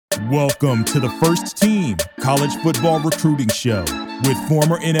Welcome to the First Team College Football Recruiting Show with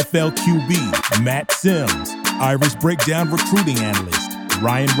former NFL QB Matt Sims, Irish Breakdown recruiting analyst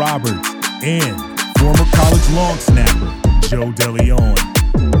Ryan Roberts, and former college long snapper Joe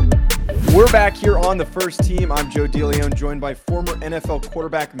DeLeone. We're back here on the First Team. I'm Joe DeLeone, joined by former NFL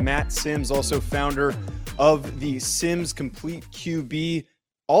quarterback Matt Sims, also founder of the Sims Complete QB.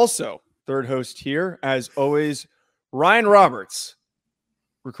 Also, third host here, as always, Ryan Roberts,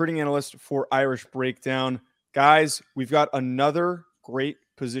 recruiting analyst for Irish Breakdown. Guys, we've got another great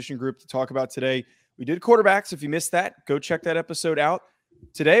position group to talk about today. We did quarterbacks. If you missed that, go check that episode out.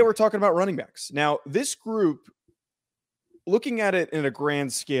 Today, we're talking about running backs. Now, this group, looking at it in a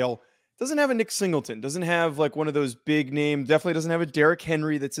grand scale, doesn't have a Nick Singleton, doesn't have like one of those big names, definitely doesn't have a Derrick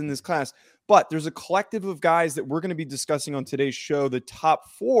Henry that's in this class, but there's a collective of guys that we're going to be discussing on today's show, the top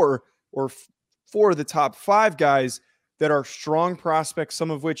four or four of the top five guys that are strong prospects,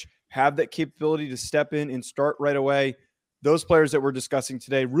 some of which have that capability to step in and start right away. Those players that we're discussing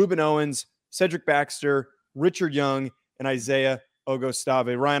today: Rueben Owens, Cedric Baxter, Richard Young, and Isaiah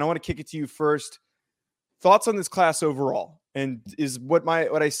Augustave. Ryan, I want to kick it to you first. Thoughts on this class overall? And is what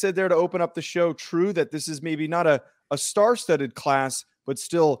I said there to open up the show true, that this is maybe not a star-studded class, but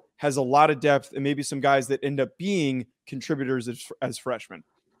still has a lot of depth and maybe some guys that end up being contributors as freshmen?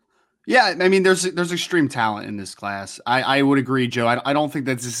 Yeah, I mean, there's extreme talent in this class. I would agree, Joe. I don't think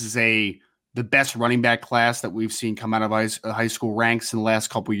that this is the best running back class that we've seen come out of high school ranks in the last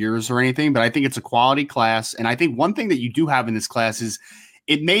couple of years or anything, but I think it's a quality class. And I think one thing that you do have in this class is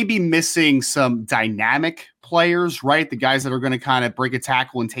it may be missing some dynamic players, right? The guys that are going to kind of break a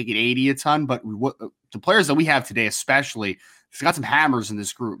tackle and take it 80 a ton. But the players that we have today, especially, it's got some hammers in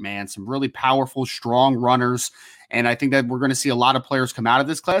this group, man. Some really powerful, strong runners. And I think that we're going to see a lot of players come out of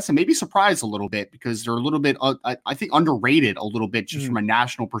this class and maybe surprise a little bit, because they're a little bit, I think, underrated a little bit just from a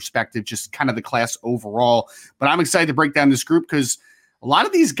national perspective, just kind of the class overall. But I'm excited to break down this group because a lot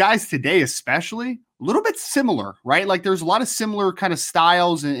of these guys today, especially, a little bit similar, right? Like there's a lot of similar kind of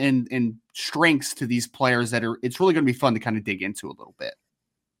styles and strengths to these players that it's really going to be fun to kind of dig into a little bit.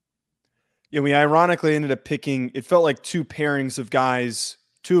 Yeah, we ironically ended up picking, it felt like two pairings of guys,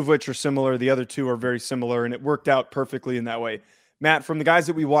 two of which are similar. The other two are very similar, and it worked out perfectly in that way. Matt, from the guys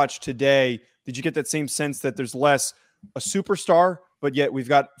that we watched today, did you get that same sense that there's less a superstar, but yet we've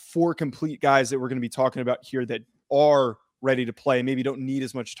got four complete guys that we're going to be talking about here that are ready to play, maybe don't need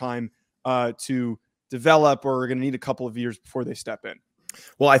as much time to develop, or are going to need a couple of years before they step in?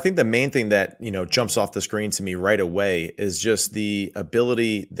 Well, I think the main thing that, jumps off the screen to me right away is just the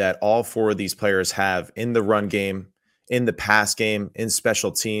ability that all four of these players have in the run game, in the pass game, in special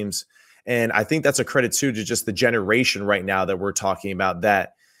teams. And I think that's a credit too to just the generation right now that we're talking about,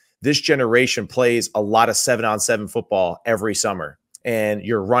 that this generation plays a lot of 7-on-7 football every summer. And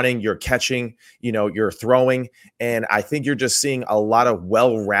you're running, you're catching, you're throwing. And I think you're just seeing a lot of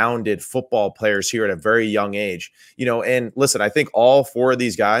well-rounded football players here at a very young age. And listen, I think all four of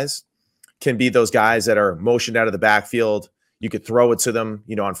these guys can be those guys that are motioned out of the backfield. You could throw it to them,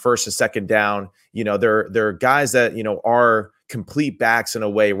 on first and second down. They're guys that, are complete backs in a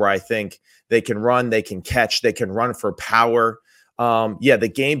way where I think they can run, they can catch, they can run for power.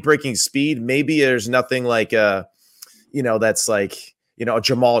 The game-breaking speed, maybe there's nothing like that's like, a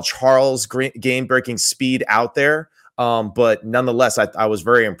Jamal Charles game-breaking speed out there. But nonetheless, I was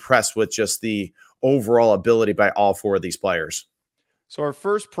very impressed with just the overall ability by all four of these players. So our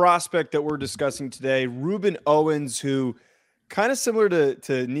first prospect that we're discussing today, Rueben Owens, who kind of similar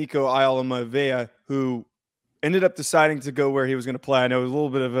to Nico Iamaleava, who ended up deciding to go where he was going to play. I know it was a little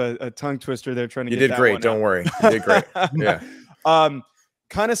bit of a tongue twister there trying to get that one out. You did great. Don't worry. You did great. Yeah.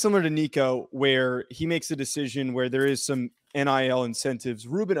 Kind of similar to Nico, where he makes a decision where there is some NIL incentives.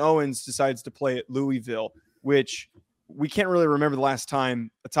 Rueben Owens decides to play at Louisville, which we can't really remember the last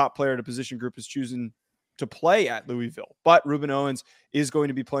time a top player at a position group is choosing to play at Louisville. But Rueben Owens is going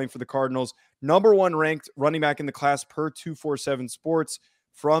to be playing for the Cardinals. Number one ranked running back in the class per 247 Sports,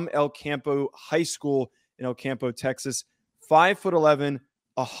 from El Campo High School in El Campo, Texas. 5'11",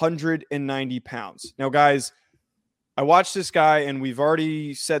 190 pounds. Now, guys, I watched this guy, and we've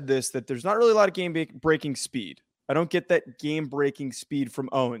already said this, that there's not really a lot of game-breaking speed. I don't get that game-breaking speed from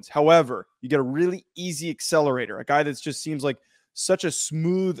Owens. However, you get a really easy accelerator, a guy that just seems like such a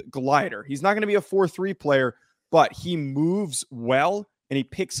smooth glider. He's not going to be a 4.3 player, but he moves well, and he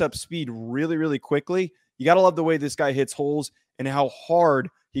picks up speed really, really quickly. You got to love the way this guy hits holes and how hard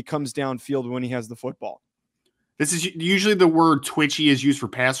he comes downfield when he has the football. This is usually the word twitchy is used for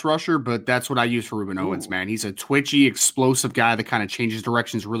pass rusher, but that's what I use for Rueben Owens, man. He's a twitchy, explosive guy that kind of changes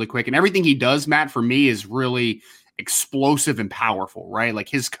directions really quick. And everything he does, Matt, for me is really explosive and powerful, right? Like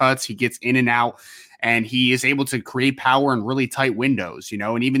his cuts, he gets in and out, and he is able to create power in really tight windows,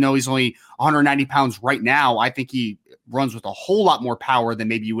 and even though he's only 190 pounds right now, I think he runs with a whole lot more power than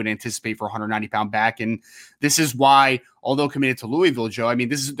maybe you would anticipate for a 190-pound back. And this is why, although committed to Louisville, Joe, I mean,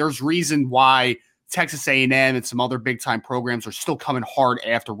 there's reason why Texas A&M and some other big-time programs are still coming hard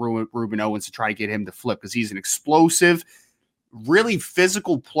after Rueben Owens to try to get him to flip, because he's an explosive, really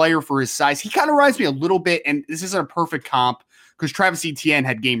physical player for his size. He kind of reminds me a little bit, and this isn't a perfect comp because Travis Etienne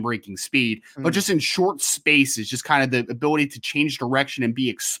had game-breaking speed, but just in short spaces, just kind of the ability to change direction and be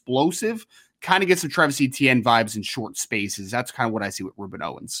explosive kind of gets some Travis Etienne vibes in short spaces. That's kind of what I see with Rueben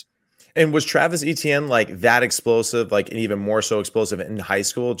Owens. And was Travis Etienne like that explosive, like, and even more so explosive in high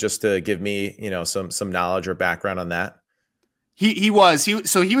school? Just to give me, some knowledge or background on that. He was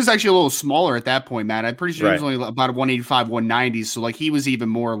actually a little smaller at that point, Matt. I'm pretty sure he was only about 185, 190. So like he was even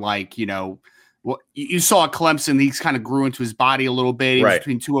more like, what you saw at Clemson, he kind of grew into his body a little bit. He was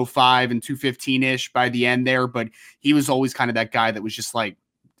between 205 and 215-ish by the end there, but he was always kind of that guy that was just like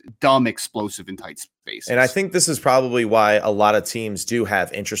dumb explosive in tight spaces. And I think this is probably why a lot of teams do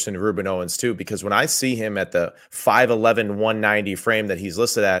have interest in Rueben Owens too, because when I see him at the 5'11", 190 frame that he's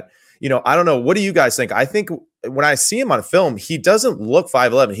listed at, I don't know. What do you guys think? I think when I see him on film, he doesn't look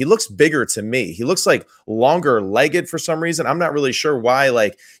 5'11". He looks bigger to me. He looks like longer legged for some reason. I'm not really sure why.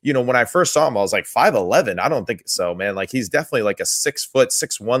 Like, when I first saw him, I was like 5'11". I don't think so, man. Like he's definitely like a 6 foot,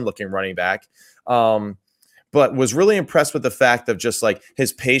 6'1" looking running back. But was really impressed with the fact of just like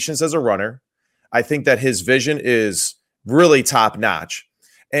his patience as a runner. I think that his vision is really top notch.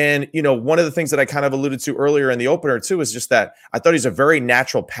 And, one of the things that I kind of alluded to earlier in the opener too, is just that I thought he's a very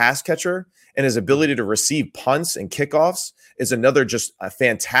natural pass catcher, and his ability to receive punts and kickoffs is another just a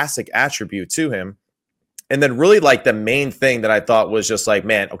fantastic attribute to him. And then really like the main thing that I thought was just like,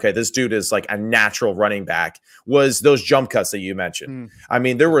 man, okay, this dude is like a natural running back, was those jump cuts that you mentioned. I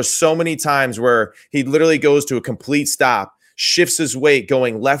mean, there were so many times where he literally goes to a complete stop, shifts his weight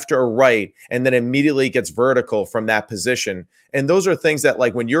going left or right, and then immediately gets vertical from that position. And those are things that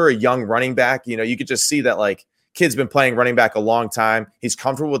like when you're a young running back, you could just see that like kid's been playing running back a long time. He's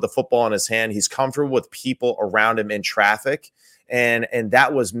comfortable with the football in his hand. He's comfortable with people around him in traffic. And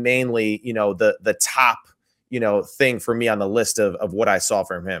that was mainly, the top, thing for me on the list of what I saw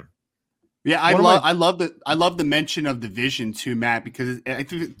from him. Yeah, I love the mention of the vision too, Matt, because I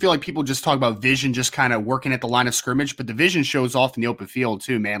feel like people just talk about vision just kind of working at the line of scrimmage, but the vision shows off in the open field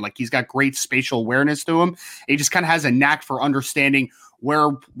too, man. Like he's got great spatial awareness to him. He just kind of has a knack for understanding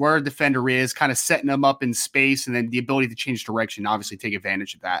where a defender is, kind of setting them up in space, and then the ability to change direction, obviously take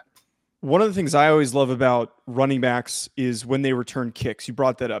advantage of that. One of the things I always love about running backs is when they return kicks. You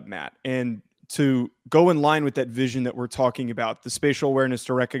brought that up, Matt. And to go in line with that vision that we're talking about, the spatial awareness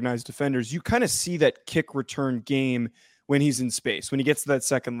to recognize defenders, you kind of see that kick return game when he's in space, when he gets to that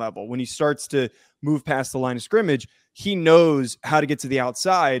second level, when he starts to move past the line of scrimmage, he knows how to get to the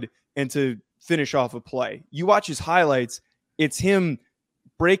outside and to finish off a play. You watch his highlights, it's him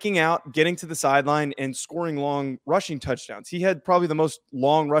breaking out, getting to the sideline, and scoring long rushing touchdowns. He had probably the most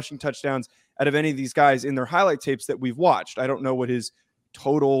long rushing touchdowns out of any of these guys in their highlight tapes that we've watched. I don't know what his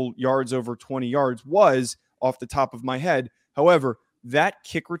total yards over 20 yards was off the top of my head. However, that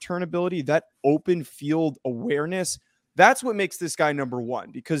kick return ability, that open field awareness, that's what makes this guy number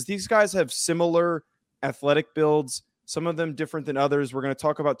one, because these guys have similar athletic builds, some of them different than others. We're going to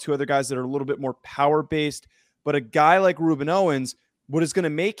talk about two other guys that are a little bit more power-based, but a guy like Rueben Owens, what is going to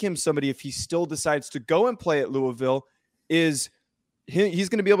make him somebody, if he still decides to go and play at Louisville, is he's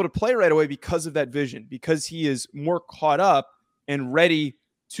going to be able to play right away because of that vision, because he is more caught up and ready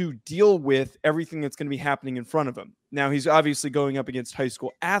to deal with everything that's going to be happening in front of him. Now, he's obviously going up against high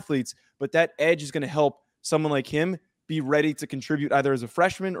school athletes, but that edge is going to help someone like him be ready to contribute either as a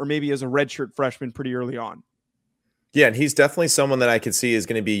freshman or maybe as a redshirt freshman pretty early on. Yeah, and he's definitely someone that I could see is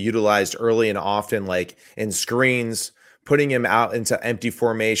going to be utilized early and often, like in screens, putting him out into empty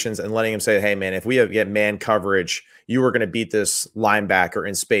formations and letting him say, hey, man, if we get man coverage, you are going to beat this linebacker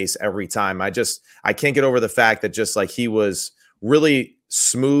in space every time. I can't get over the fact that just like he was really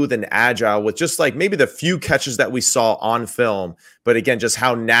smooth and agile with just like maybe the few catches that we saw on film, but again, just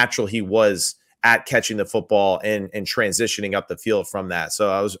how natural he was at catching the football and transitioning up the field from that.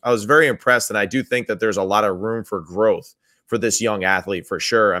 So I was very impressed, and I do think that there's a lot of room for growth for this young athlete for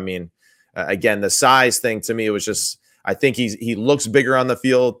sure. I mean, again, the size thing to me, it was just, I think he looks bigger on the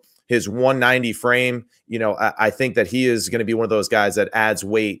field. His 190 frame, I think that he is going to be one of those guys that adds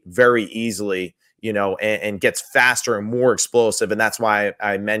weight very easily, and gets faster and more explosive. And that's why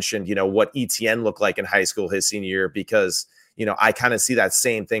I mentioned, what Etienne looked like in high school his senior year, because, I kind of see that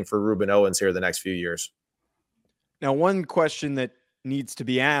same thing for Rueben Owens here the next few years. Now, one question that needs to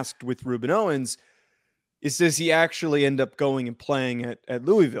be asked with Rueben Owens is, does he actually end up going and playing at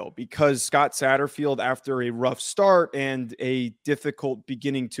Louisville? Because Scott Satterfield, after a rough start and a difficult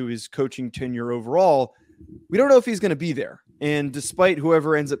beginning to his coaching tenure overall, we don't know if he's going to be there. And despite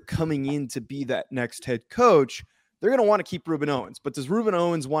whoever ends up coming in to be that next head coach, they're going to want to keep Rueben Owens. But does Rueben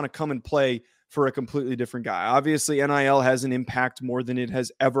Owens want to come and play for a completely different guy? Obviously, NIL has an impact more than it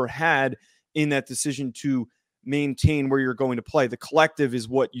has ever had in that decision to maintain where you're going to play. The collective is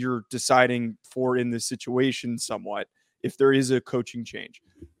what you're deciding for in this situation somewhat, if there is a coaching change.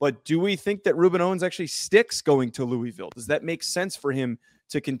 But do we think that Rueben Owens actually sticks going to Louisville? Does that make sense for him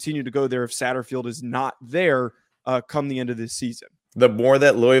to continue to go there if Satterfield is not there come the end of this season? The more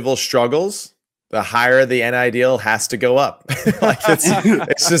that Louisville struggles, the higher the NIL deal has to go up. Like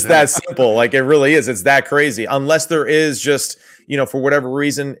it's just that simple. Like it really is. It's that crazy. Unless there is just, for whatever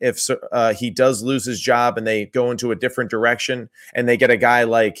reason, if he does lose his job and they go into a different direction and they get a guy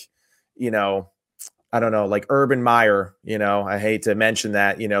like, I don't know, like Urban Meyer, I hate to mention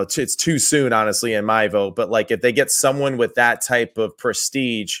that, it's too soon, honestly, in my vote. But like if they get someone with that type of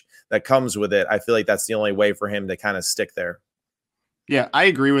prestige that comes with it, I feel like that's the only way for him to kind of stick there. Yeah, I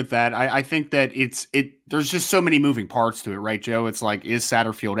agree with that. I think that there's just so many moving parts to it, right, Joe? It's like, is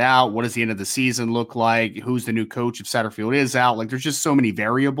Satterfield out? What does the end of the season look like? Who's the new coach if Satterfield is out? Like, there's just so many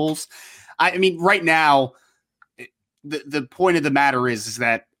variables. I mean, right now, the point of the matter is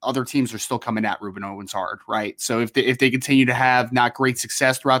that other teams are still coming at Rueben Owens hard, right? So if they continue to have not great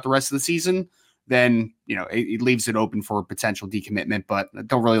success throughout the rest of the season, then, it leaves it open for potential decommitment, but I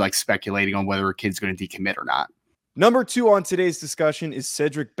don't really like speculating on whether a kid's going to decommit or not. Number 2 on today's discussion is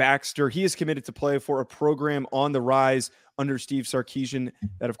Cedric Baxter. He is committed to play for a program on the rise under Steve Sarkisian,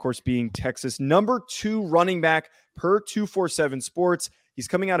 that of course being Texas. Number 2 running back per 247 Sports. He's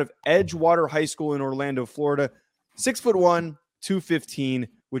coming out of Edgewater High School in Orlando, Florida. 6'1", 215,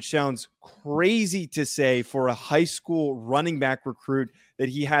 which sounds crazy to say for a high school running back recruit that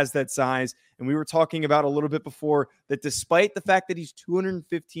he has that size. And we were talking about a little bit before that despite the fact that he's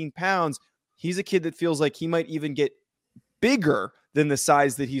 215 pounds, he's a kid that feels like he might even get bigger than the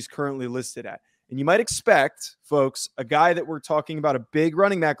size that he's currently listed at. And you might expect, folks, a guy that we're talking about, a big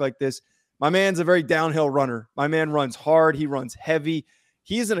running back like this, my man's a very downhill runner. My man runs hard. He runs heavy.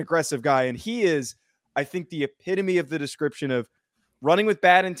 He's an aggressive guy. And he is, I think, the epitome of the description of running with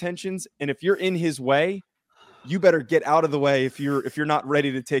bad intentions. And if you're in his way, you better get out of the way if you're not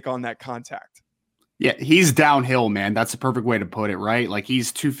ready to take on that contact. Yeah, he's downhill, man. That's the perfect way to put it, right? Like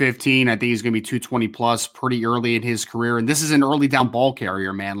he's 215. I think he's going to be 220 plus pretty early in his career. And this is an early down ball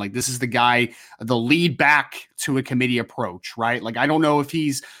carrier, man. Like this is the guy, the lead back to a committee approach, right? Like I don't know if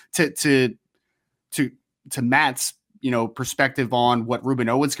he's to Matt's, perspective on what Rueben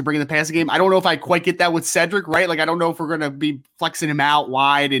Owens can bring in the passing game. I don't know if I quite get that with Cedric, right? Like I don't know if we're going to be flexing him out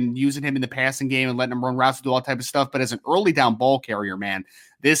wide and using him in the passing game and letting him run routes and do all that type of stuff. But as an early down ball carrier, man,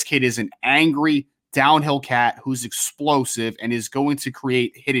 this kid is an angry downhill cat who's explosive and is going to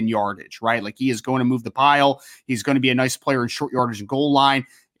create hidden yardage, right? Like he is going to move the pile. He's going to be a nice player in short yardage and goal line,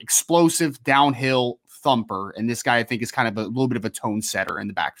 explosive downhill thumper. And this guy, I think, is kind of a little bit of a tone setter in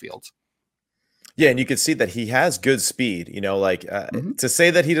the backfield. Yeah, and you can see that he has good speed, to say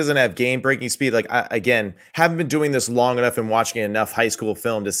that he doesn't have game-breaking speed, again, haven't been doing this long enough and watching enough high school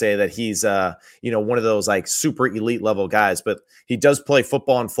film to say that he's, one of those super elite level guys, but he does play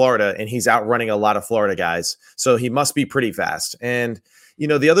football in Florida and he's outrunning a lot of Florida guys. So he must be pretty fast. And,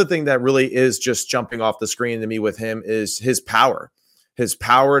 the other thing that really is just jumping off the screen to me with him is his power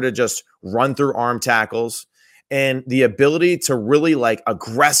to just run through arm tackles, and the ability to really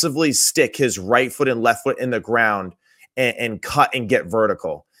aggressively stick his right foot and left foot in the ground and cut and get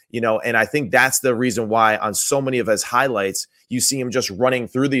vertical, and I think that's the reason why on so many of his highlights, you see him just running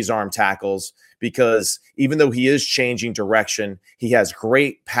through these arm tackles, because even though he is changing direction, he has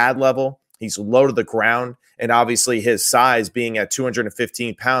great pad level. He's low to the ground. And obviously his size being at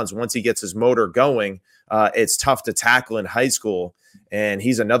 215 pounds, once he gets his motor going, it's tough to tackle in high school. And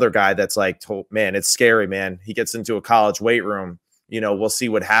he's another guy that's man, it's scary, man. He gets into a college weight room. We'll see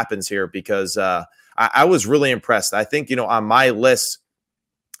what happens here, because I was really impressed. I think, on my list,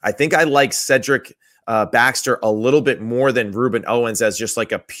 I think I like Cedric Baxter a little bit more than Rueben Owens as just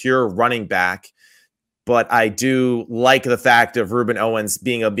a pure running back. But I do like the fact of Rueben Owens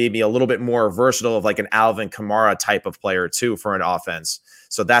being maybe a little bit more versatile of an Alvin Kamara type of player too for an offense.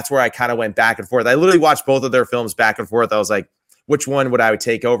 So that's where I kind of went back and forth. I literally watched both of their films back and forth. I was like, which one would I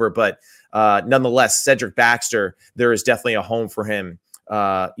take over? But nonetheless, Cedric Baxter, there is definitely a home for him,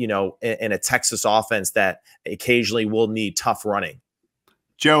 in a Texas offense that occasionally will need tough running.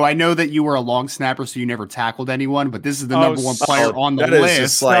 Joe, I know that you were a long snapper, so you never tackled anyone, but this is the number one player on the that list. That is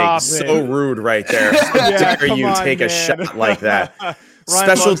just like so rude right there. How dare you take a shot like that?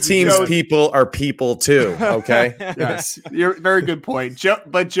 Special teams people are people too, okay? Yes, you're very good point, Joe.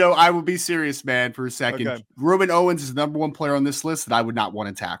 But Joe, I will be serious, man, for a second. Okay. Rueben Owens is the number one player on this list that I would not want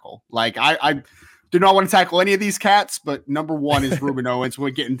to tackle. Like I do not want to tackle any of these cats, but number one is Rueben Owens. We're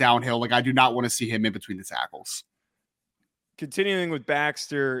getting downhill. Like I do not want to see him in between the tackles. Continuing with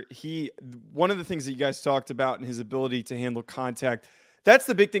Baxter, one of the things that you guys talked about in his ability to handle contact, that's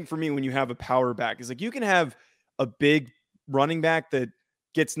the big thing for me when you have a power back. Is like you can have a big running back that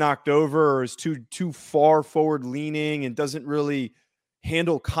gets knocked over or is too far forward leaning and doesn't really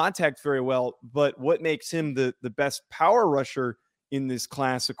handle contact very well. But what makes him the best power rusher in this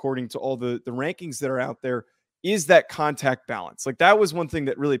class, according to all the rankings that are out there, is that contact balance. Like that was one thing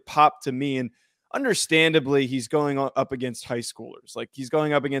that really popped to me. And understandably, he's going up against high schoolers. Like he's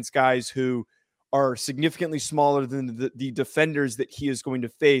going up against guys who are significantly smaller than the defenders that he is going to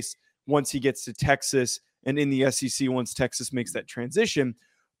face once he gets to Texas and in the SEC once Texas makes that transition.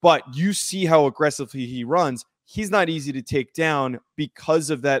 But you see how aggressively he runs. He's not easy to take down because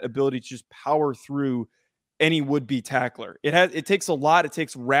of that ability to just power through any would-be tackler. It takes a lot. It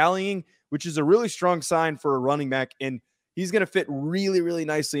takes rallying, which is a really strong sign for a running back. And he's going to fit really, really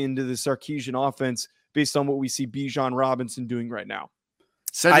nicely into the Sarkisian offense based on what we see Bijan Robinson doing right now.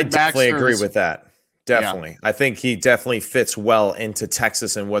 I definitely agree with that. Definitely. Yeah. I think he definitely fits well into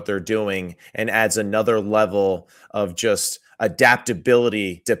Texas and what they're doing and adds another level of just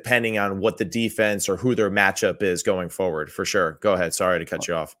adaptability depending on what the defense or who their matchup is going forward, for sure. Go ahead. Sorry to cut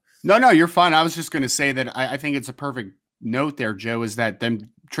you off. No, you're fine. I was just going to say that I think it's a perfect note there, Joe, is that them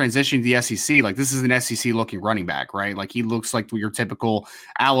transitioning to the SEC, like this is an SEC looking running back, right? Like he looks like your typical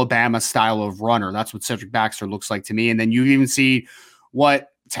Alabama style of runner. That's what Cedric Baxter looks like to me. And then you even see what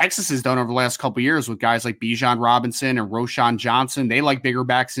Texas has done over the last couple of years with guys like Bijan Robinson and Roschon Johnson. They like bigger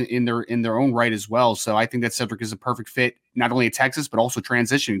backs in their own right as well. So I think that Cedric is a perfect fit, not only at Texas, but also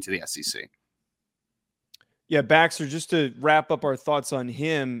transitioning to the SEC. Yeah, Baxter, just to wrap up our thoughts on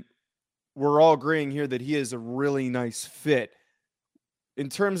him, we're all agreeing here that he is a really nice fit. In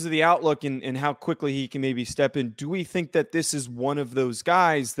terms of the outlook and how quickly he can maybe step in, do we think that this is one of those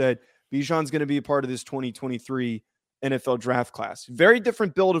guys that Bijan's going to be a part of this 2023 NFL draft class? Very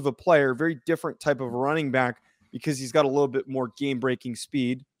different build of a player, very different type of running back because he's got a little bit more game-breaking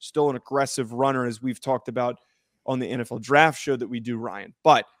speed, still an aggressive runner as we've talked about on the NFL draft show that we do, Ryan.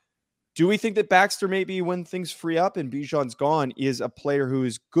 But do we think that Baxter, maybe when things free up and Bijan's gone, is a player who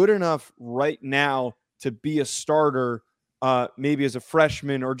is good enough right now to be a starter, maybe as a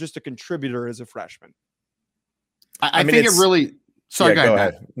freshman or just a contributor as a freshman? I think it really... Sorry, go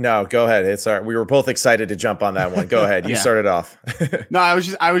ahead. No, go ahead. It's all right. We were both excited to jump on that one. Go ahead. You started off. No, I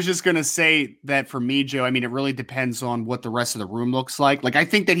was just going to say that for me, Joe, I mean, it really depends on what the rest of the room looks like. Like, I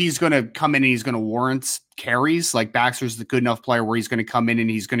think that he's going to come in and he's going to warrant carries. Like, Baxter's the good enough player where he's going to come in and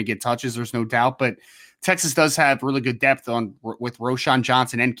he's going to get touches. There's no doubt. But Texas does have really good depth with Roschon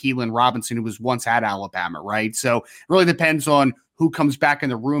Johnson and Keelan Robinson, who was once at Alabama, right? So it really depends on who comes back in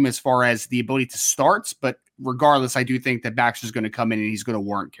the room as far as the ability to start. But regardless, I do think that Baxter's going to come in and he's going to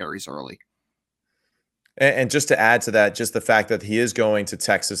warrant carries early. And just to add to that, just the fact that he is going to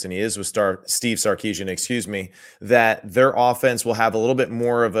Texas and he is with Steve Sarkisian, that their offense will have a little bit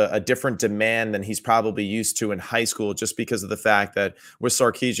more of a different demand than he's probably used to in high school, just because of the fact that with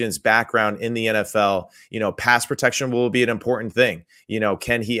Sarkisian's background in the NFL, pass protection will be an important thing.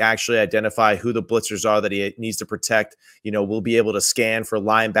 Can he actually identify who the blitzers are that he needs to protect? We'll be able to scan for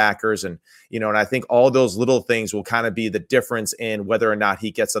linebackers and I think all those little things will kind of be the difference in whether or not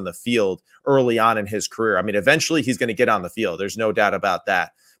he gets on the field early on in his career. I mean, eventually he's going to get on the field. There's no doubt about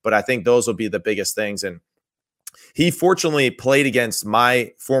that. But I think those will be the biggest things. And he fortunately played against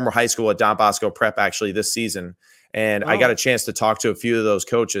my former high school at Don Bosco Prep actually this season. And I got a chance to talk to a few of those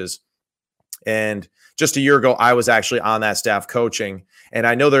coaches. And just a year ago, I was actually on that staff coaching. And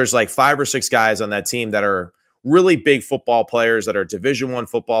I know there's like 5 or 6 guys on that team that are really big football players, that are Division I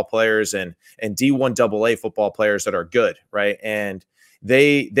football players and D1 AA football players that are good, right? And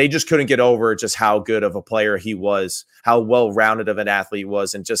they just couldn't get over just how good of a player he was, how well-rounded of an athlete he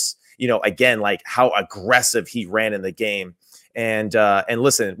was, and just, again, like how aggressive he ran in the game. And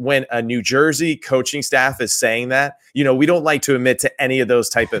listen, when a New Jersey coaching staff is saying that, we don't like to admit to any of those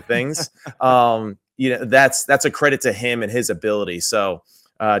type of things. That's a credit to him and his ability. So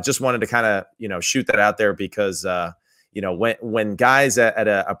just wanted to kind of, shoot that out there because, when guys at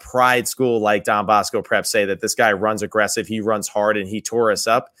a pride school like Don Bosco Prep say that this guy runs aggressive, he runs hard, and he tore us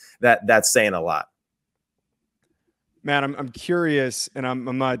up, that's saying a lot. Matt, I'm curious, and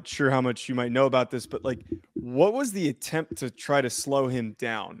I'm not sure how much you might know about this, but like, what was the attempt to try to slow him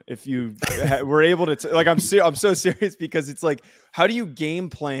down? If you were able to, like, I'm so serious, because it's like, how do you game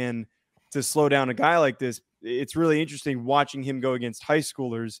plan to slow down a guy like this? It's really interesting watching him go against high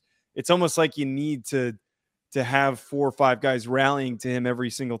schoolers. It's almost like you need to have 4 or 5 guys rallying to him every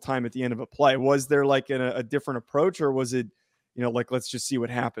single time at the end of a play. Was there like a different approach, or was it, like, let's just see what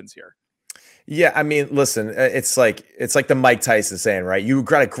happens here? Yeah, I mean, listen, it's like the Mike Tyson saying, right? You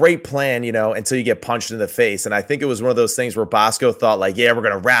got a great plan, until you get punched in the face. And I think it was one of those things where Bosco thought like, yeah, we're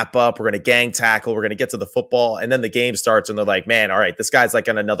going to wrap up, we're going to gang tackle, we're going to get to the football. And then the game starts and they're like, man, all right, this guy's like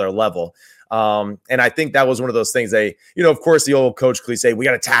on another level. And I think that was one of those things of course, the old coach cliche, we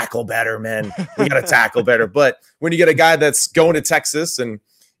got to tackle better, man. We got to tackle better. But when you get a guy that's going to Texas and,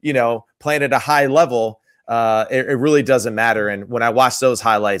 playing at a high level, it really doesn't matter. And when I watched those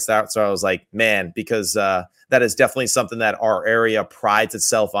highlights, that's where I was like, man, because that is definitely something that our area prides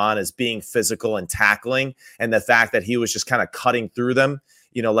itself on, is being physical and tackling. And the fact that he was just kind of cutting through them,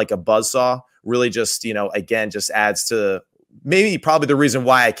 like a buzzsaw, really just, again, just adds to probably the reason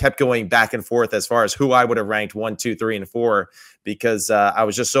why I kept going back and forth as far as who I would have ranked 1, 2, 3, and 4, because I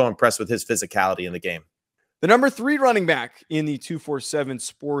was just so impressed with his physicality in the game. The number 3 running back in the 247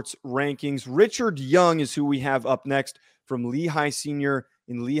 Sports rankings, Richard Young, is who we have up next from Lehigh Senior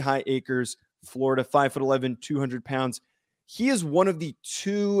in Lehigh Acres, Florida, 5'11", 200 pounds. He is one of the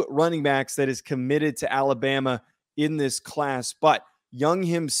 2 running backs that is committed to Alabama in this class, but Young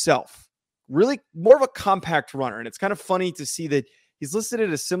himself, really more of a compact runner. And it's kind of funny to see that he's listed at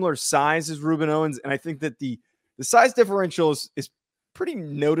a similar size as Rueben Owens. And I think that the size differential is pretty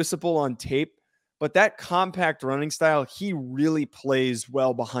noticeable on tape. But that compact running style, he really plays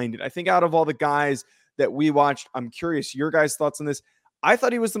well behind it. I think out of all the guys that we watched, I'm curious your guys' thoughts on this. I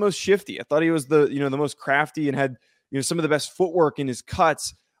thought he was the most shifty. I thought he was the most crafty and had some of the best footwork in his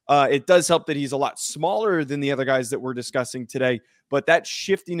cuts. It does help that he's a lot smaller than the other guys that we're discussing today. But that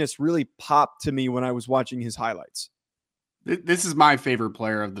shiftiness really popped to me when I was watching his highlights. This is my favorite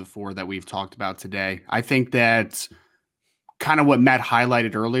player of the 4 that we've talked about today. I think that kind of what Matt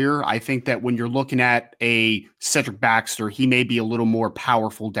highlighted earlier. I think that when you're looking at a Cedric Baxter, he may be a little more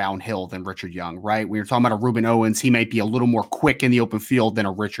powerful downhill than Richard Young, right? When you're talking about a Rueben Owens, he might be a little more quick in the open field than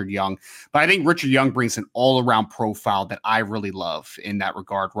a Richard Young. But I think Richard Young brings an all-around profile that I really love in that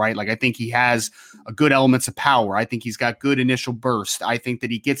regard, right? Like, I think he has a good elements of power. I think he's got good initial burst. I think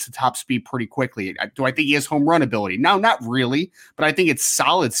that he gets to top speed pretty quickly. Do I think he has home run ability? No, not really, but I think it's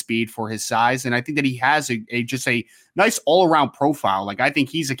solid speed for his size. And I think that he has just a nice all-around profile. Like, I think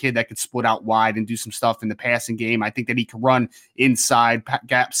he's a kid that could split out wide and do some stuff in the passing game. I think that he can run inside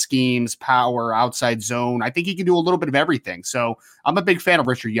gap schemes, power, outside zone. I think he can do a little bit of everything. So I'm a big fan of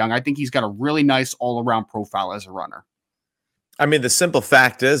Richard Young. I think he's got a really nice all-around profile as a runner. I mean, the simple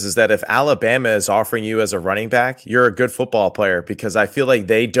fact is that if Alabama is offering you as a running back, you're a good football player, because I feel like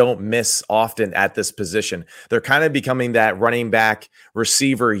they don't miss often at this position. They're kind of becoming that running back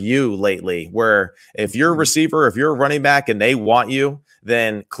receiver lately, where if you're a receiver, if you're a running back and they want you,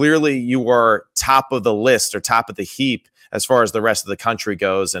 then clearly you are top of the list or top of the heap as far as the rest of the country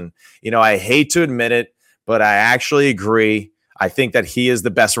goes. And, I hate to admit it, but I actually agree. I think that he is the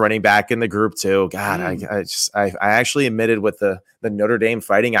best running back in the group too. God, I actually admitted with the Notre Dame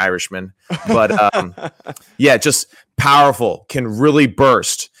Fighting Irishman, but yeah, just powerful, can really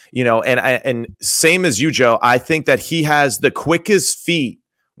burst, and same as you, Joe. I think that he has the quickest feet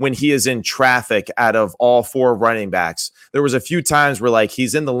when he is in traffic out of all 4 running backs. There was a few times where like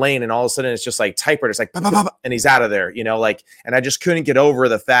he's in the lane and all of a sudden it's just like typewriter, it's like bah, bah, bah, and he's out of there, and I just couldn't get over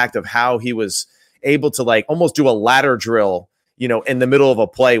the fact of how he was able to like almost do a ladder drill, in the middle of a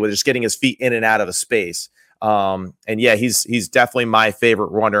play with just getting his feet in and out of a space. And yeah, he's definitely my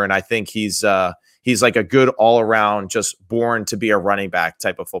favorite runner. And I think he's like a good all around, just born to be a running back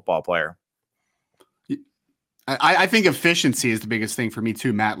type of football player. I think efficiency is the biggest thing for me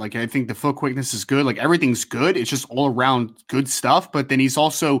too, Matt. Like, I think the foot quickness is good. Like, everything's good. It's just all around good stuff. But then he's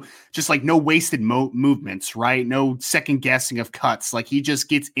also just like no wasted movements, right? No second guessing of cuts. Like, he just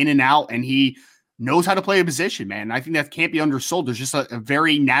gets in and out and he knows how to play a position, man. And I think that can't be undersold. There's just a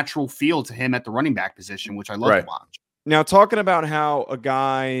very natural feel to him at the running back position, which I love to watch. Now, talking about how a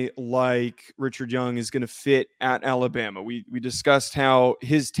guy like Richard Young is going to fit at Alabama, we discussed how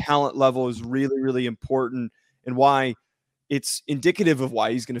his talent level is really, really important and why it's indicative of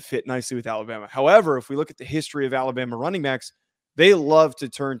why he's going to fit nicely with Alabama. However, if we look at the history of Alabama running backs, they love to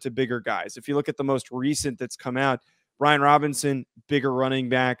turn to bigger guys. If you look at the most recent that's come out, Brian Robinson, bigger running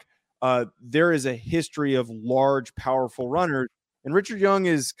back. There is a history of large, powerful runners. And Richard Young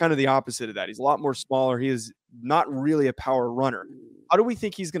is kind of the opposite of that. He's a lot more smaller. He is not really a power runner. How do we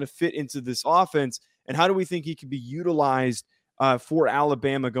think he's going to fit into this offense? And how do we think he can be utilized for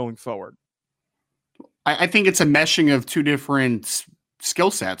Alabama going forward? I think it's a meshing of two different skill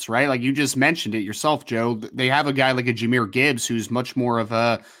sets, right? Like you just mentioned it yourself, Joe. They have a guy like a Jahmyr Gibbs who's much more of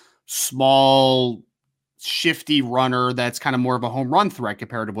a small, shifty runner that's kind of more of a home run threat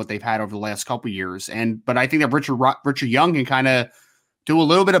compared to what they've had over the last couple of years. But I think that Richard Young can kind of do a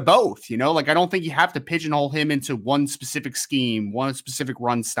little bit of both, like I don't think you have to pigeonhole him into one specific scheme, one specific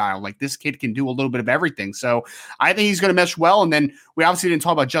run style. Like this kid can do a little bit of everything. So I think he's going to mesh well. And then we obviously didn't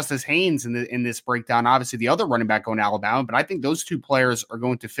talk about Justice Haynes in this breakdown, obviously the other running back going to Alabama, but I think those two players are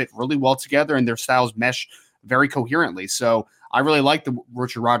going to fit really well together and their styles mesh very coherently. So I really like the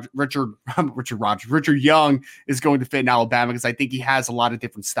Richard Young is going to fit in Alabama because I think he has a lot of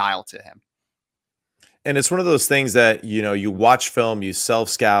different style to him. And it's one of those things that, you watch film, you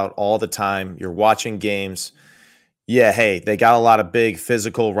self-scout all the time. You're watching games. Yeah, hey, they got a lot of big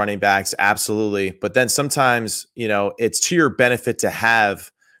physical running backs, absolutely. But then sometimes, it's to your benefit to have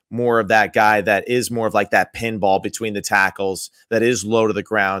more of that guy that is more of like that pinball between the tackles, that is low to the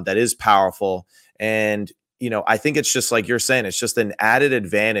ground, that is powerful. And, I think it's just like you're saying, it's just an added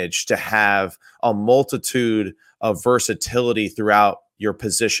advantage to have a multitude of versatility throughout your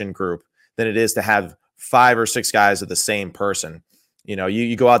position group than it is to have 5 or 6 guys of the same person.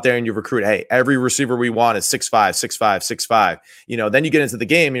 You go out there and you recruit, hey, every receiver we want is 6'5", 6'5", 6'5". Then you get into the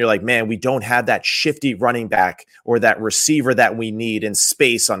game and you're like, man, we don't have that shifty running back or that receiver that we need in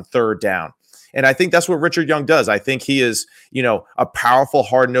space on third down. And I think that's what Richard Young does. I think he is, a powerful,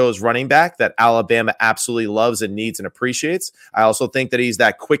 hard-nosed running back that Alabama absolutely loves and needs and appreciates. I also think that he's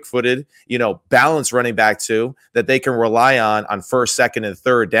that quick-footed, balanced running back too, that they can rely on first, second, and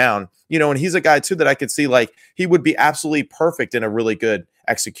third down. And he's a guy too that I could see like he would be absolutely perfect in a really good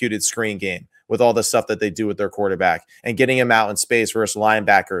executed screen game with all the stuff that they do with their quarterback and getting him out in space versus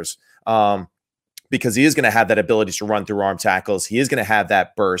linebackers. Because he is going to have that ability to run through arm tackles. He is going to have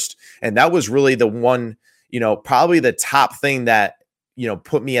that burst. And that was really the one, probably the top thing that,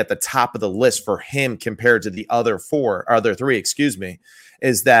 put me at the top of the list for him compared to the other three,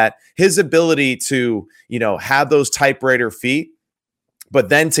 is that his ability to, have those typewriter feet, but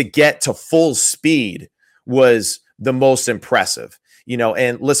then to get to full speed was the most impressive.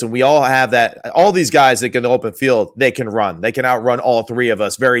 And listen, we all have that. All these guys that get in the open field, they can run. They can outrun all three of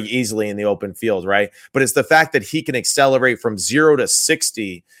us very easily in the open field, right? But it's the fact that he can accelerate from 0 to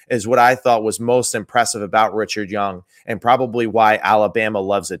 60 is what I thought was most impressive about Richard Young, and probably why Alabama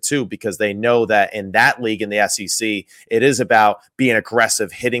loves it too, because they know that in that league in the SEC, it is about being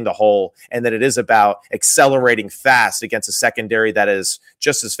aggressive, hitting the hole, and that it is about accelerating fast against a secondary that is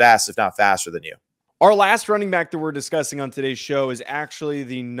just as fast, if not faster than you. Our last running back that we're discussing on today's show is actually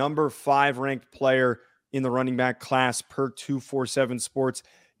the number 5 ranked player in the running back class per 247 Sports.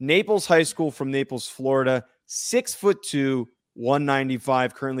 Naples High School from Naples, Florida, 6'2",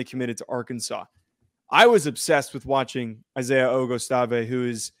 195, currently committed to Arkansas. I was obsessed with watching Isaiah Augustave, who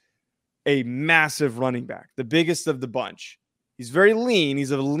is a massive running back, the biggest of the bunch. He's very lean.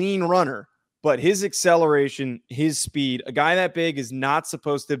 He's a lean runner, but his acceleration, his speed, a guy that big is not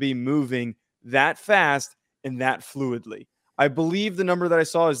supposed to be moving that fast and that fluidly. I believe the number that I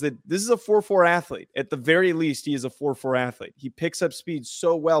saw is that this is a 4.4 athlete. At the very least, he is a 4.4 athlete. He picks up speed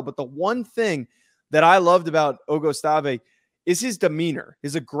so well. But the one thing that I loved about Augustave is his demeanor,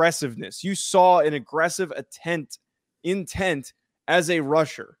 his aggressiveness. You saw an aggressive intent as a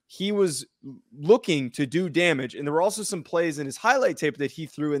rusher. He was looking to do damage. And there were also some plays in his highlight tape that he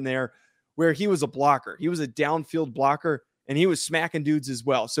threw in there where he was a blocker. He was a downfield blocker. And he was smacking dudes as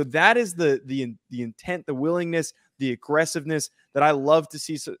well. So that is the intent, the willingness, the aggressiveness that I love to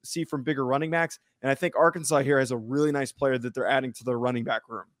see from bigger running backs. And I think Arkansas here has a really nice player that they're adding to their running back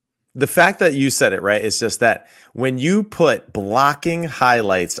room. The fact that you said it, right, is just that when you put blocking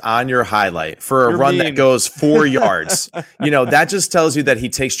highlights on your highlight for a run that goes 4 yards, that just tells you that he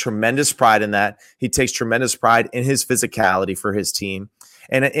takes tremendous pride in that. He takes tremendous pride in his physicality for his team.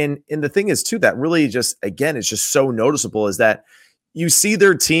 And the thing is, too, that really just, again, it's just so noticeable is that you see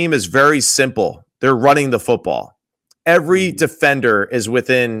their team is very simple. They're running the football. Every defender is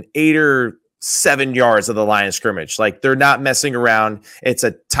within 8 or 7 yards of the line of scrimmage. Like, they're not messing around. It's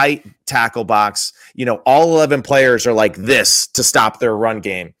a tight tackle box. All 11 players are like this to stop their run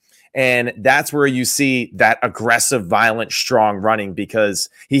game. And that's where you see that aggressive, violent, strong running, because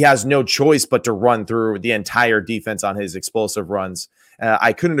he has no choice but to run through the entire defense on his explosive runs.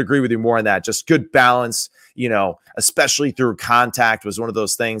 I couldn't agree with you more on that. Just good balance, especially through contact was one of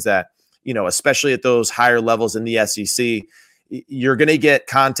those things that, especially at those higher levels in the SEC, you're going to get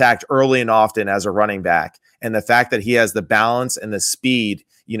contact early and often as a running back. And the fact that he has the balance and the speed,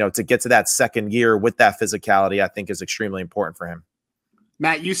 to get to that second gear with that physicality, I think is extremely important for him.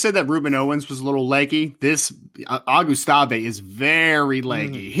 Matt, you said that Rueben Owens was a little leggy. This Augustave is very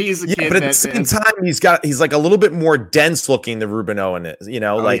leggy. He's a kid, but at the same time, he's like a little bit more dense looking than Rueben Owens is.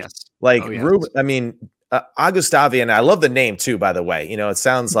 Rueben. I mean, Augustave, and I love the name too. By the way, it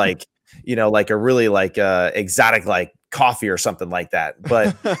sounds like like a really like exotic like coffee or something like that.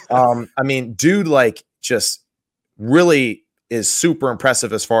 But I mean, dude, like just really is super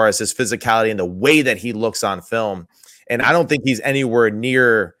impressive as far as his physicality and the way that he looks on film. And I don't think he's anywhere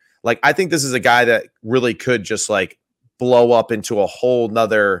near, like, I think this is a guy that really could just like blow up into a whole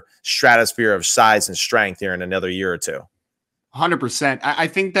nother stratosphere of size and strength here in another year or two. 100%. I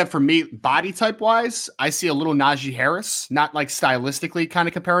think that for me, body type wise, I see a little Najee Harris, not like stylistically kind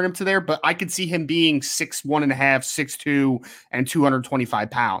of comparing him to there, but I could see him being 6'1.5", 6'2", and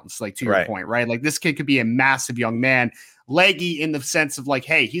 225 pounds, like to your point, right? Like this kid could be a massive young man. Leggy in the sense of like,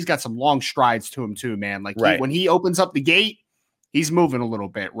 hey, he's got some long strides to him too, man. Like when he opens up the gate, he's moving a little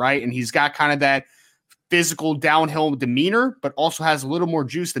bit, right? And he's got kind of that physical downhill demeanor, but also has a little more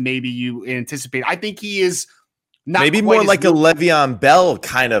juice than maybe you anticipate. I think he is not maybe more like a Le'Veon Bell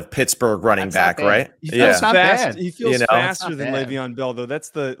kind of Pittsburgh running back, right? He feels fast. He feels faster than Le'Veon Bell, though.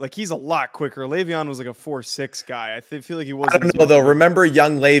 That's he's a lot quicker. Le'Veon was like a 4.6 guy. I feel like he wasn't. I don't know though. Remember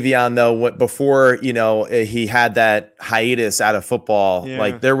young Le'Veon though? Before he had that hiatus out of football,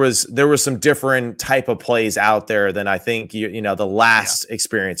 like there was some different type of plays out there than I think the last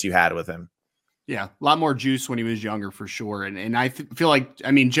experience you had with him. Yeah, a lot more juice when he was younger for sure. And I feel like,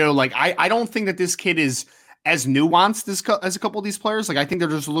 I mean, Joe, like I don't think that this kid is as nuanced as a couple of these players. Like I think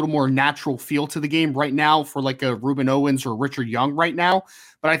there's a little more natural feel to the game right now for like a Rueben Owens or Richard Young right now.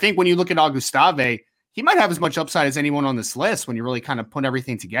 But I think when you look at Augustave, he might have as much upside as anyone on this list when you really kind of put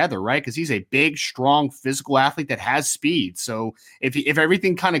everything together, right? Because he's a big, strong, physical athlete that has speed. So if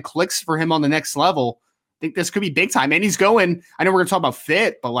everything kind of clicks for him on the next level, I think this could be big time. And he's going, I know we're going to talk about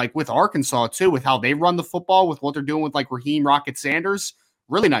fit, but like with Arkansas too, with how they run the football, with what they're doing with like Raheem Rocket Sanders,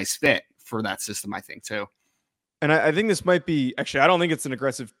 really nice fit for that system, I think too. And I think this might be, actually, I don't think it's an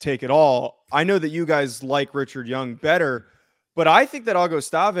aggressive take at all. I know that you guys like Richard Young better, but I think that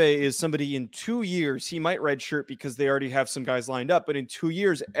Augustave is somebody in 2 years, he might redshirt because they already have some guys lined up. But in 2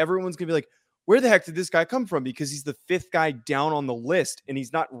 years, everyone's going to be like, where the heck did this guy come from? Because he's the 5th guy down on the list and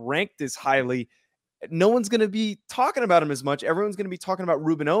he's not ranked as highly. No one's going to be talking about him as much. Everyone's going to be talking about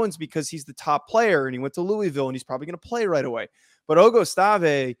Rueben Owens because he's the top player and he went to Louisville and he's probably going to play right away. But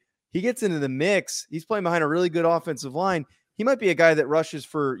Augustave, he gets into the mix. He's playing behind a really good offensive line. He might be a guy that rushes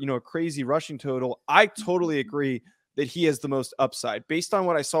for, a crazy rushing total. I totally agree that he has the most upside. Based on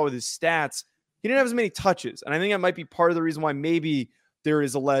what I saw with his stats, he didn't have as many touches. And I think that might be part of the reason why maybe there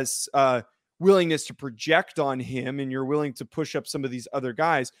is a less willingness to project on him and you're willing to push up some of these other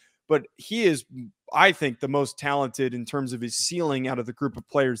guys. But he is, I think, the most talented in terms of his ceiling out of the group of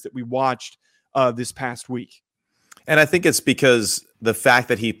players that we watched this past week. And I think it's because the fact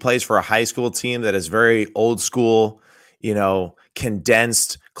that he plays for a high school team that is very old school,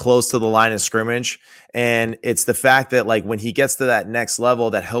 condensed, close to the line of scrimmage. And it's the fact that like when he gets to that next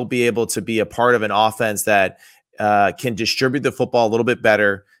level, that he'll be able to be a part of an offense that can distribute the football a little bit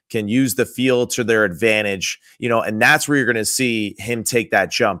better, can use the field to their advantage, and that's where you're going to see him take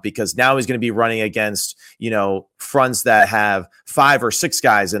that jump because now he's going to be running against, fronts that have 5 or 6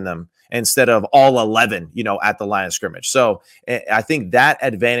 guys in them, instead of all 11, at the line of scrimmage. So I think that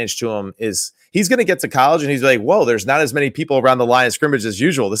advantage to him is he's going to get to college and he's like, whoa, there's not as many people around the line of scrimmage as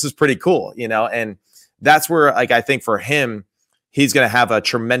usual. This is pretty cool, and that's where, like, I think for him, he's going to have a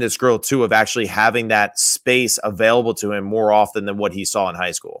tremendous growth too of actually having that space available to him more often than what he saw in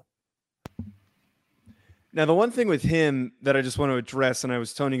high school. Now, the one thing with him that I just want to address, and I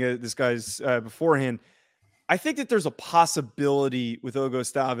was telling this guy's beforehand, I think that there's a possibility with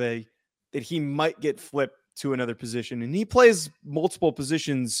Augustave that he might get flipped to another position. And he plays multiple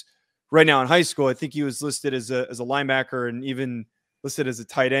positions right now in high school. I think he was listed as a linebacker and even listed as a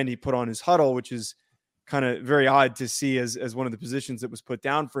tight end. He put on his huddle, which is kind of very odd to see as one of the positions that was put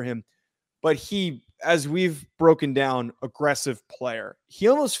down for him. But he, as we've broken down, aggressive player. He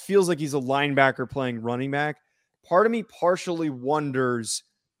almost feels like he's a linebacker playing running back. Part of me partially wonders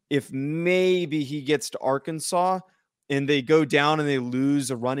if maybe he gets to Arkansas and they go down and they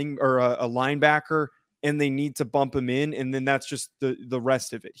lose a running or a linebacker and they need to bump him in. And then that's just the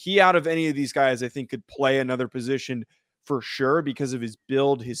rest of it. He, out of any of these guys, I think could play another position for sure because of his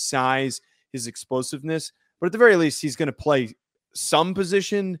build, his size, his explosiveness. But at the very least, he's going to play some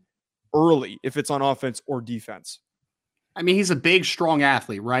position early if it's on offense or defense. I mean, he's a big, strong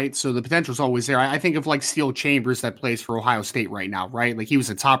athlete, right? So the potential is always there. I think of like Steel Chambers that plays for Ohio State right now, right? Like he was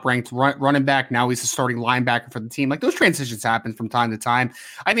a top-ranked running back. Now he's a starting linebacker for the team. Like those transitions happen from time to time.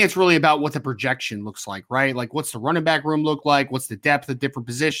 I think it's really about what the projection looks like, right? Like what's the running back room look like? What's the depth of different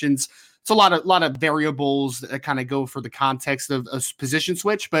positions? It's a lot of variables that kind of go for the context of a position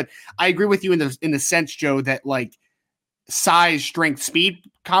switch. But I agree with you in the sense, Joe, that like size, strength, speed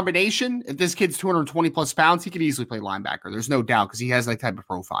combination. If this kid's 220 plus pounds, he could easily play linebacker. There's no doubt because he has that type of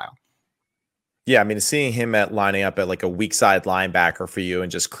profile. Yeah, I mean, seeing him lining up at like a weak side linebacker for you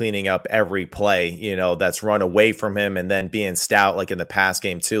and just cleaning up every play, that's run away from him and then being stout like in the pass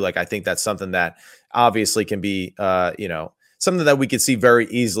game too. Like I think that's something that obviously can be, something that we could see very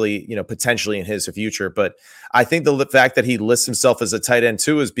easily, potentially in his future. But I think the fact that he lists himself as a tight end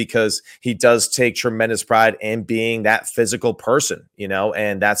too is because he does take tremendous pride in being that physical person,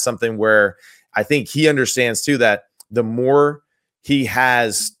 and that's something where I think he understands too that the more he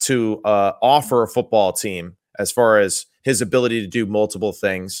has to offer a football team as far as his ability to do multiple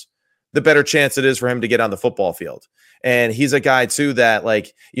things, the better chance it is for him to get on the football field. And he's a guy too that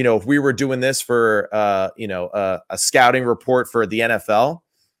like, if we were doing this for, a scouting report for the NFL,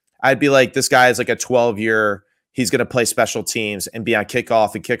 I'd be like, this guy is like a 12-year, he's going to play special teams and be on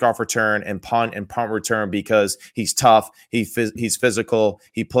kickoff and kickoff return and punt return because he's tough. He's physical.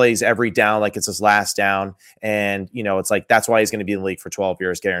 He plays every down like it's his last down. And, it's like, that's why he's going to be in the league for 12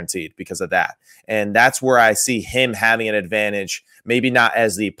 years guaranteed because of that. And that's where I see him having an advantage, maybe not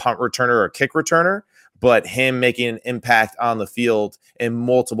as the punt returner or kick returner, but him making an impact on the field in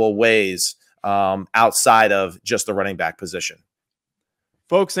multiple ways outside of just the running back position.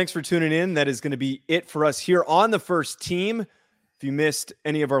 Folks, thanks for tuning in. That is going to be it for us here on the first team. If you missed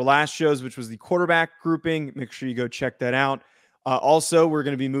any of our last shows, which was the quarterback grouping, make sure you go check that out. Also, we're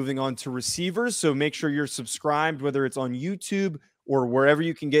going to be moving on to receivers, so make sure you're subscribed, whether it's on YouTube or wherever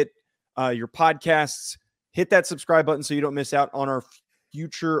you can get your podcasts. Hit that subscribe button so you don't miss out on our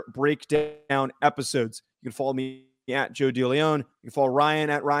future breakdown episodes. You can follow me at Joe DeLeone. You can follow Ryan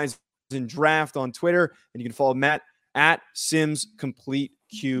at Rise and Draft on Twitter, and you can follow Matt at Sims Complete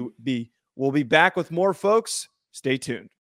QB. We'll be back with more, folks. Stay tuned.